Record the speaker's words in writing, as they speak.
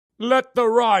Let the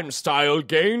Rhymestyle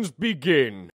games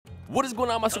begin. What is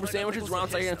going on, my super sandwiches?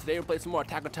 Rhymestyle here, and today we're playing some more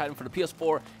Attack on Titan for the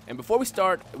PS4. And before we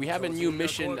start, we have a new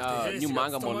mission, new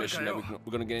manga mode mission that we're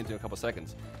going to get into in a couple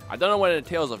seconds. I don't know what it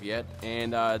entails of yet,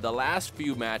 and the last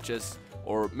few matches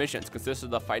or missions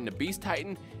consisted of fighting the Beast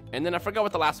Titan, and then I forgot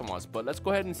what the last one was. But let's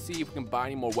go ahead and see if we can buy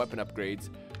any more weapon upgrades.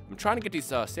 I'm trying to get these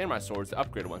samurai swords, the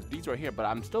upgraded ones. These right here, but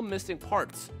I'm still missing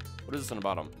parts. What is this on the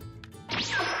bottom?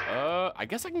 I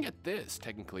guess I can get this,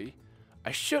 technically.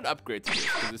 I should upgrade to this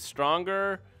because it's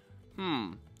stronger.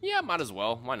 Yeah, might as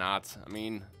well. Why not? I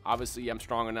mean, obviously I'm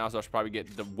stronger now, so I should probably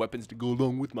get the weapons to go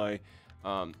along with my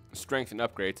strength and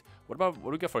upgrades. What do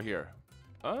we get for here?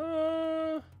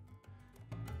 Yeah,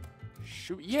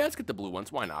 let's get the blue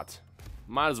ones. Why not?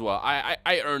 Might as well.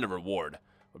 I earned a reward.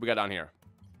 What we got down here?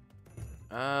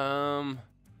 I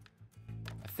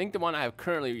think the one I have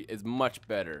currently is much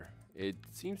better. It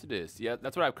seems it is. Yeah,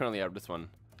 that's what I have currently have, this one.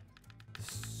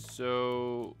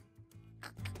 So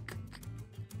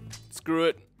screw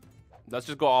it. Let's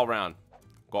just go all around.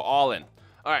 Go all in.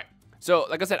 All right. So,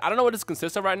 like I said, I don't know what this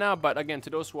consists of right now, but again, to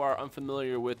those who are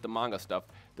unfamiliar with the manga stuff,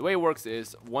 the way it works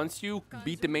is once you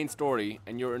beat the main story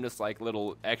and you're in this like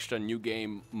little extra new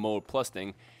game mode plus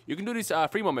thing, you can do these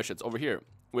free mode missions over here,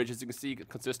 which, as you can see,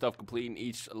 consist of completing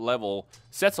each level,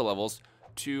 sets of levels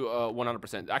to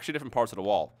 100%. Actually, different parts of the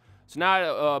wall. So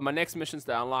now my next missions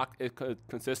to unlock, it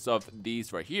consists of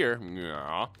these right here.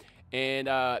 And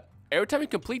every time you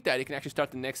complete that, you can actually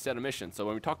start the next set of missions. So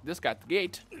when we talk to this guy at the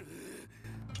gate,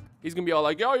 he's going to be all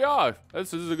like, yeah,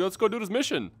 let's go do this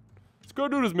mission. Let's go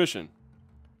do this mission.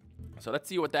 So let's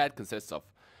see what that consists of.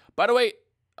 By the way,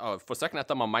 for a second I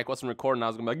thought my mic wasn't recording. I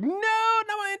was going to be like, no,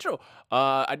 not my intro.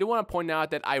 I do want to point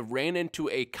out that I ran into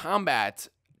a combat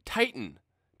Titan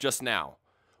just now,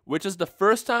 which is the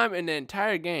first time in the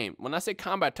entire game. When I say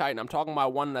combat Titan, I'm talking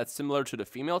about one that's similar to the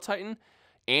female Titan,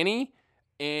 Annie.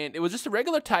 And it was just a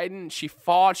regular Titan. She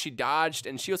fought, she dodged,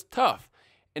 and she was tough.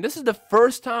 And this is the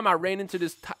first time I ran into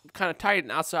this kind of Titan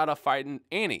outside of fighting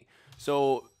Annie.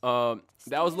 So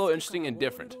that was a little interesting and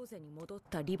different. I kind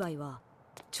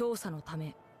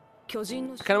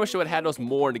of wish they would have had those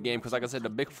more in the game, because like I said, the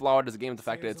big flaw of this game is the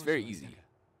fact that it's very easy.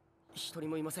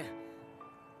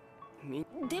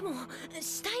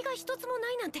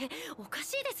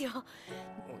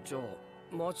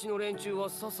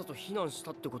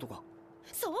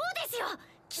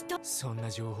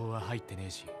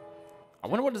 I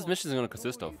wonder what this mission is going to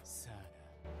consist of.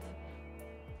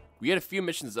 We had a few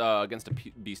missions against the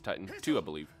Beast Titan, 2, I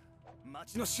believe.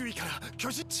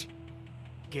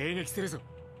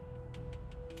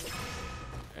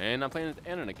 And I'm playing with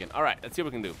Eren again. All right, let's see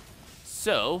what we can do.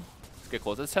 So, let's get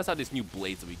close. Let's test out these new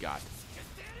blades that we got.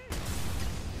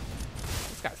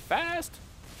 This guy's fast.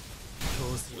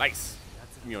 Nice.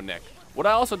 Give me your neck. What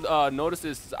I also noticed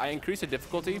is I increased the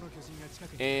difficulty,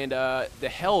 and the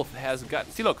health has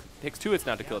gotten. See, look, it takes 2 hits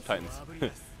now to kill Titans.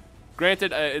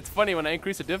 Granted, it's funny, when I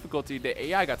increased the difficulty, the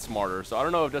AI got smarter, so I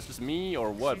don't know if that's just me or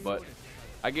what, but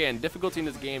again, difficulty in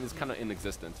this game is kind of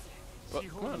inexistent. But,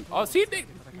 come on. Oh, see, the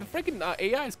freaking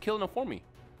AI is killing them for me.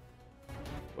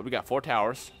 What we got? 4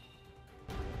 towers.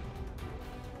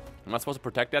 Am I supposed to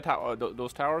protect that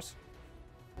those towers?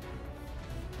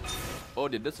 Oh,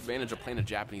 the disadvantage of playing a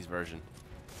Japanese version.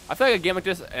 I feel like a game like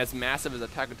this, as massive as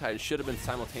Attack on Titan, should have been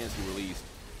simultaneously released.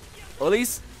 Or at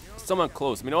least somewhat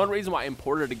close. I mean, the only reason why I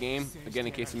imported the game, again,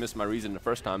 in case you missed my reason the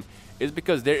first time, is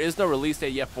because there is no release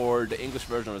date yet for the English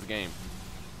version of this game.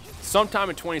 Sometime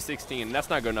in 2016, and that's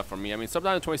not good enough for me. I mean,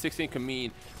 sometime in 2016 can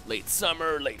mean late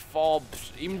summer, late fall,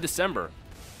 even December.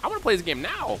 I want to play this game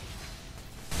now.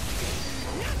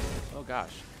 Oh,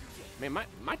 gosh. Man,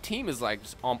 my team is like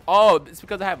just oh, it's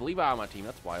because I have Levi on my team.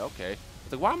 That's why. Okay.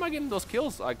 It's like, why am I getting those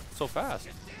kills like so fast?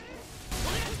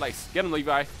 Nice. Get him,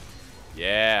 Levi.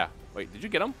 Yeah. Wait, did you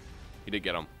get him? You did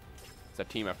get him. It's a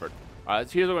team effort. All right,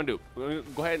 so here's what we're gonna do. We're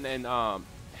gonna go ahead and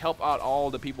help out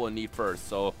all the people in need first.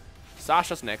 So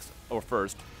Sasha's next or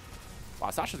first.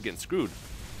 Wow, Sasha's getting screwed.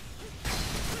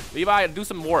 Levi, do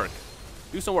some work.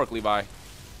 Do some work, Levi.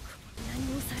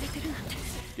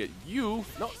 Get you.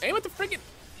 No, aim at the freaking.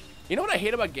 You know what I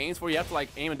hate about games where you have to like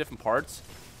aim at different parts?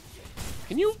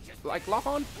 Can you like lock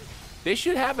on? They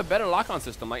should have a better lock on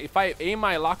system. Like if I aim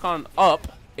my lock on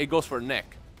up, it goes for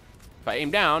neck. If I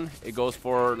aim down, it goes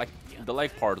for like the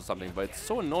leg part or something. But it's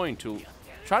so annoying to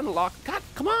trying to lock. God,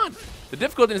 come on! The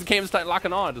difficulty in this game is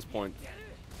locking on at this point.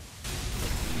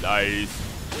 Nice.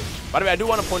 By the way, I do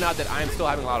want to point out that I am still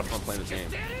having a lot of fun playing this game.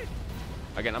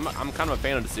 Again, I'm kind of a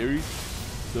fan of the series.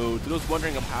 So to those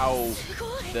wondering of how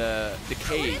the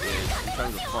decay is in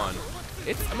terms of fun,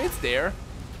 I mean it's there.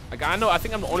 Like, I know, I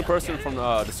think I'm the only person from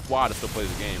the squad that still plays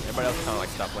the game. Everybody else kind of like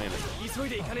stopped playing it.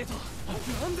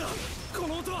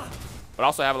 But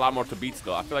also I have a lot more to beat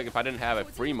still. I feel like if I didn't have a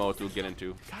free mode to get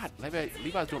into. God,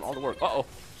 Levi's doing all the work. Uh-oh.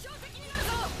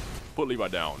 Put Levi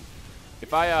down.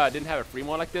 If I didn't have a free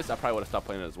mode like this, I probably would have stopped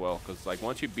playing it as well. Because like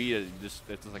once you beat it, it's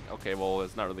just like, okay, well,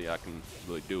 it's not really I can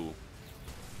really do.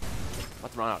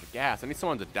 Let's run out of gas. I need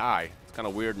someone to die. It's kind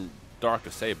of weird and dark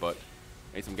to say, but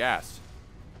I need some gas.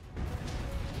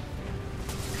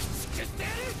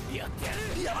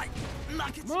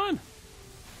 Come on.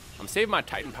 I'm saving my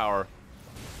Titan power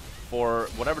for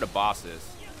whatever the boss is.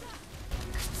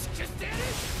 These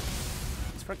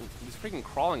freaking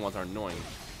crawling ones are annoying.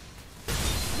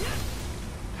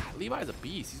 God, Levi's a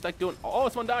beast. He's like doing. Oh,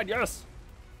 someone died. Yes.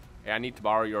 Hey, I need to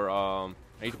borrow your. I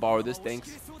need to borrow this. Thanks.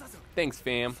 Thanks,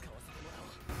 fam. Let's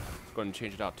go ahead and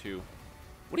change it out too.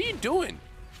 What are you doing?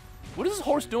 What is this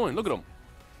horse doing? Look at him.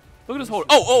 Look at this horse.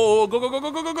 Oh, go, go, go,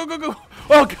 go, go, go, go, go, go.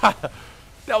 Oh God,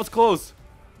 that was close.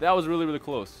 That was really, really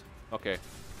close. Okay,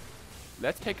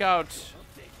 let's take out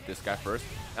this guy first.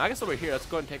 And I guess over here, let's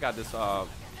go ahead and take out this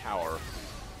tower.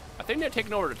 I think they're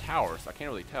taking over the tower, so I can't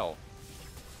really tell.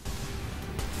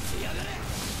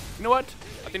 You know what?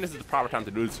 I think this is the proper time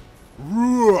to do this.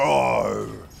 Roar!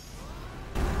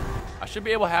 I should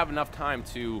be able to have enough time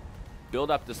to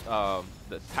build up this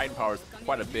the Titan powers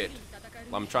quite a bit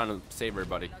while I'm trying to save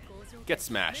everybody. Get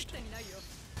smashed.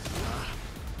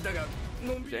 Is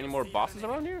there any more bosses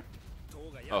around here?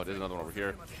 Oh, there's another one over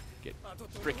here. Get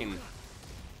freaking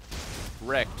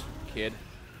wrecked, kid.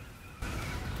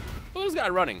 Look at this guy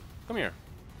running. Come here.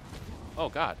 Oh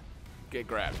God. Get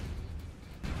grabbed.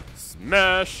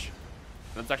 Smash.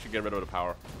 Let's actually get rid of the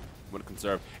power. I'm gonna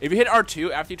conserve. If you hit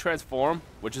R2 after you transform,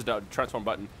 which is the transform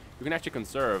button, you can actually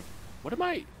conserve. What am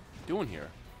I doing here?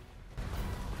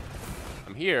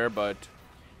 I'm here, but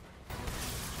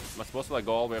am I supposed to like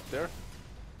go all the way up there?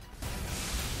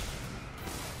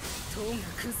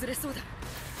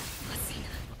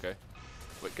 Okay.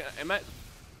 Wait, am I?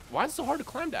 Why is it so hard to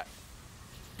climb that?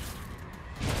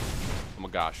 Oh my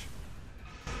gosh.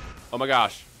 Oh my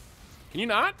gosh. Can you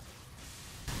not?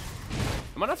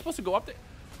 Am I not supposed to go up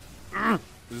there?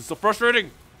 This is so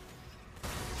frustrating.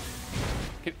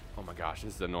 Oh my gosh,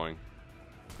 this is annoying.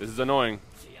 This is annoying.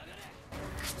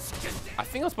 I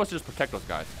think I'm supposed to just protect those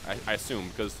guys. I assume,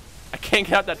 because I can't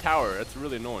get out that tower. That's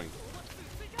really annoying.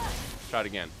 Try it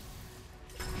again.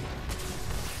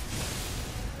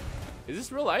 Is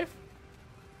this real life?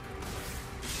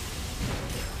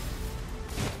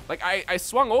 Like, I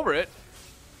swung over it.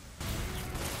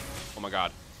 Oh my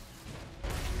God.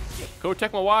 Go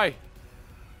protect my Y.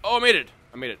 Oh, I made it.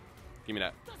 I made it. Give me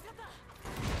that.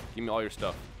 Give me all your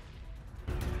stuff.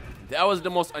 That was the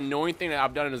most annoying thing that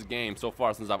I've done in this game so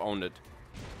far since I've owned it.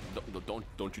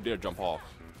 Don't you dare jump off.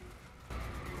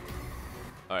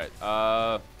 Alright,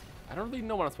 I don't really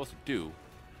know what I'm supposed to do.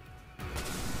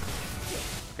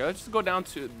 Okay, let's just go down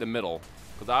to the middle.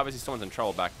 Because obviously someone's in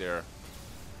trouble back there.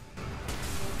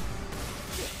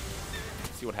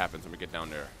 Let's see what happens when we get down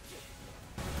there.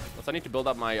 Plus, I need to build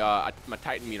up my my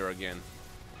Titan meter again.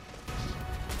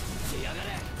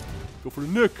 Go for the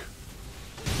neck.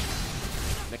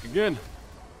 Neck again.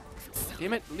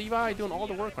 Damn it, Levi doing all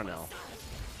the work right now.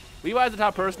 Levi's the type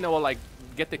of person that will like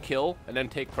get the kill and then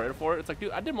take credit for it. It's like,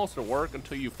 dude, I did most of the work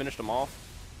until you finished them off.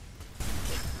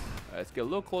 Let's get a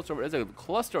little closer over. There's a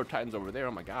cluster of Titans over there.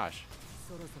 Oh my gosh.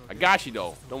 I got you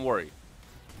though. Don't worry.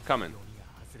 Coming.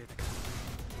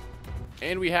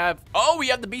 And we have, oh, we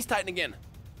have the Beast Titan again.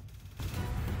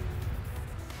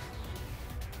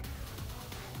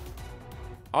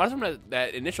 Oh, that's from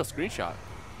that initial screenshot.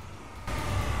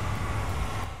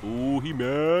 Ooh, he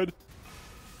mad.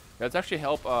 Let's actually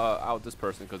help out this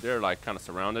person because they're like kind of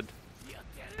surrounded.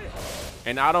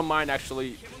 And I don't mind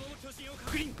actually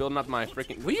building up my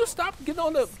freaking. Will you stop getting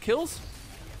all the kills?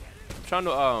 I'm trying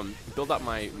to build up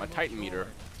my Titan meter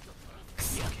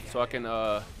so I can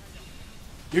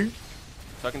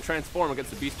transform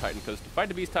against the Beast Titan, because to fight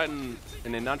the Beast Titan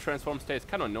in a non-transform state is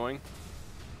kind of annoying.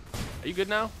 Are you good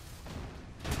now?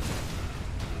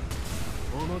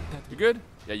 You good?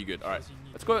 Yeah, you good. All right,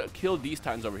 let's go kill these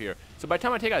Titans over here. So by the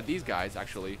time I take out these guys,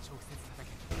 actually,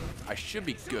 I should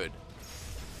be good.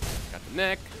 Got the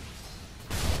neck.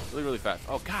 Really, really fast.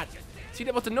 Oh God! See,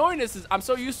 what's annoying is I'm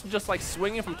so used to just like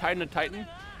swinging from Titan to Titan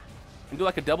and do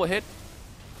like a double hit,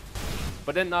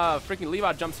 but then freaking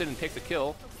Levi jumps in and takes a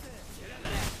kill,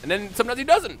 and then sometimes he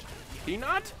doesn't. Can you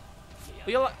not?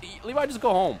 Levi, just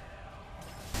go home.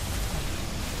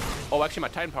 Oh, actually, my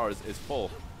Titan power is full.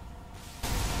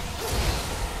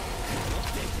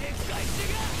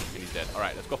 And he's dead. All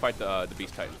right, let's go fight the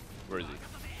Beast Titan. Where is he?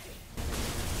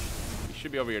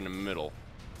 should be over here in the middle.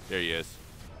 There he is.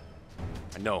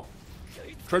 I know.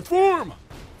 Transform!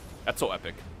 That's so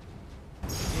epic.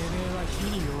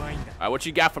 Alright, what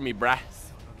you got for me, bruh?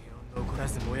 Come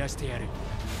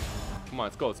on,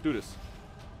 let's go. Let's do this.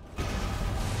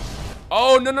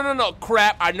 Oh, no.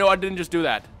 Crap. I know I didn't just do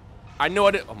that. I know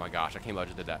I did. Oh my gosh, I can't believe I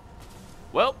just did that.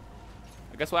 Well,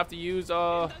 I guess we'll have to use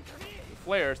the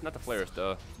flares. Not the flares,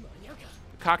 the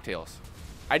cocktails.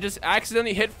 I just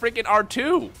accidentally hit freaking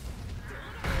R2.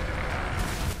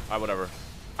 Alright, whatever.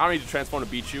 I don't need to transform to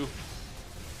beat you.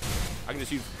 I can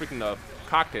just use freaking the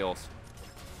cocktails.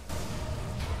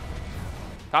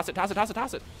 Toss it, toss it, toss it,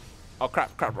 toss it. Oh,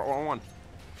 crap, wrong one.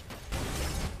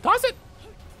 Toss it!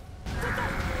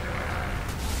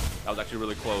 That was actually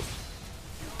really close.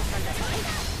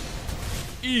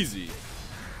 Easy.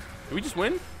 Did we just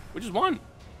win? We just won.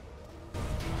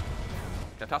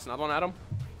 Can I toss another one at him?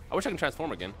 I wish I could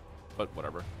transform again, but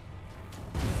whatever.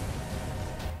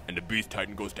 And the Beast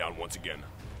Titan goes down once again.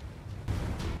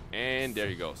 And there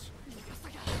he goes.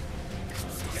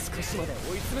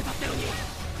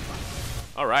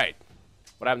 Alright.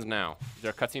 What happens now? Is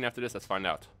there a cutscene after this? Let's find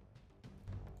out.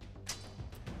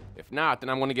 If not, then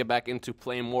I'm going to get back into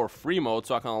playing more free mode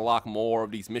so I can unlock more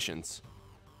of these missions.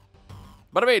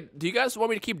 By the way, do you guys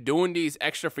want me to keep doing these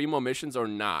extra free mode missions or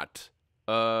not?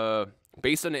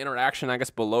 Based on the interaction, I guess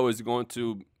below is going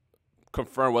to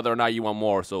confirm whether or not you want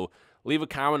more. So leave a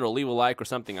comment or leave a like or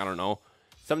something. I don't know.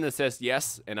 Something that says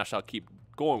yes, and I shall keep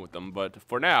going with them. But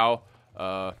for now,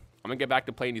 I'm going to get back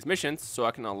to playing these missions so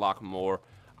I can unlock more.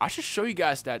 I should show you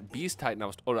guys that Beast Titan I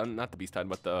was... Oh, not the Beast Titan,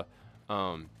 but the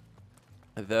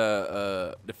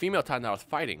female Titan I was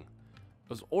fighting. It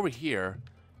was over here.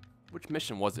 Which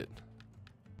mission was it?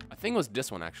 I think it was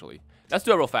this one, actually. Let's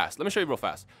do it real fast. Let me show you real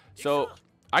fast. So,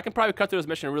 I can probably cut through this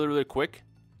mission really, really quick.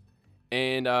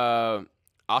 And I'll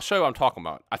show you what I'm talking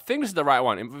about. I think this is the right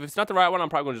one. If it's not the right one, I'm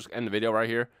probably going to just end the video right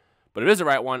here. But if it is the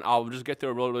right one, I'll just get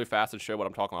through it really, really fast and show you what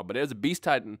I'm talking about. But it is a Beast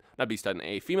Titan, not Beast Titan,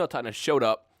 a female Titan that showed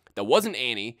up that wasn't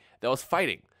Annie, that was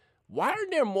fighting. Why aren't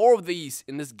there more of these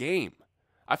in this game?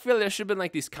 I feel like there should have been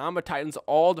like these combat Titans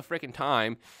all the freaking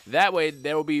time. That way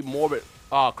there will be more of it.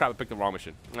 Oh crap, I picked the wrong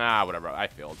mission. Ah, whatever, I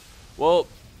failed. Well,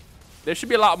 there should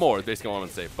be a lot more is basically what I'm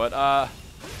gonna say. But I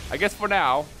guess for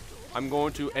now, I'm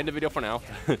going to end the video for now.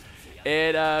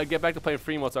 And get back to playing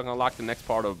free mode so I can unlock the next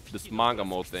part of this manga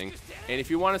mode thing. And if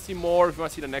you want to see more, if you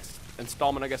want to see the next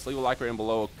installment, I guess leave a like right in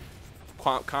below,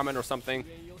 comment or something,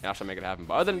 and I shall make it happen.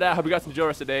 But other than that, I hope you guys enjoy the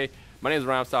rest of the day. My name is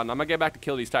Rhymestyle, and I'm going to get back to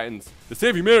kill these Titans to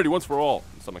save humanity once for all.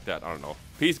 Something like that. I don't know.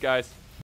 Peace, guys.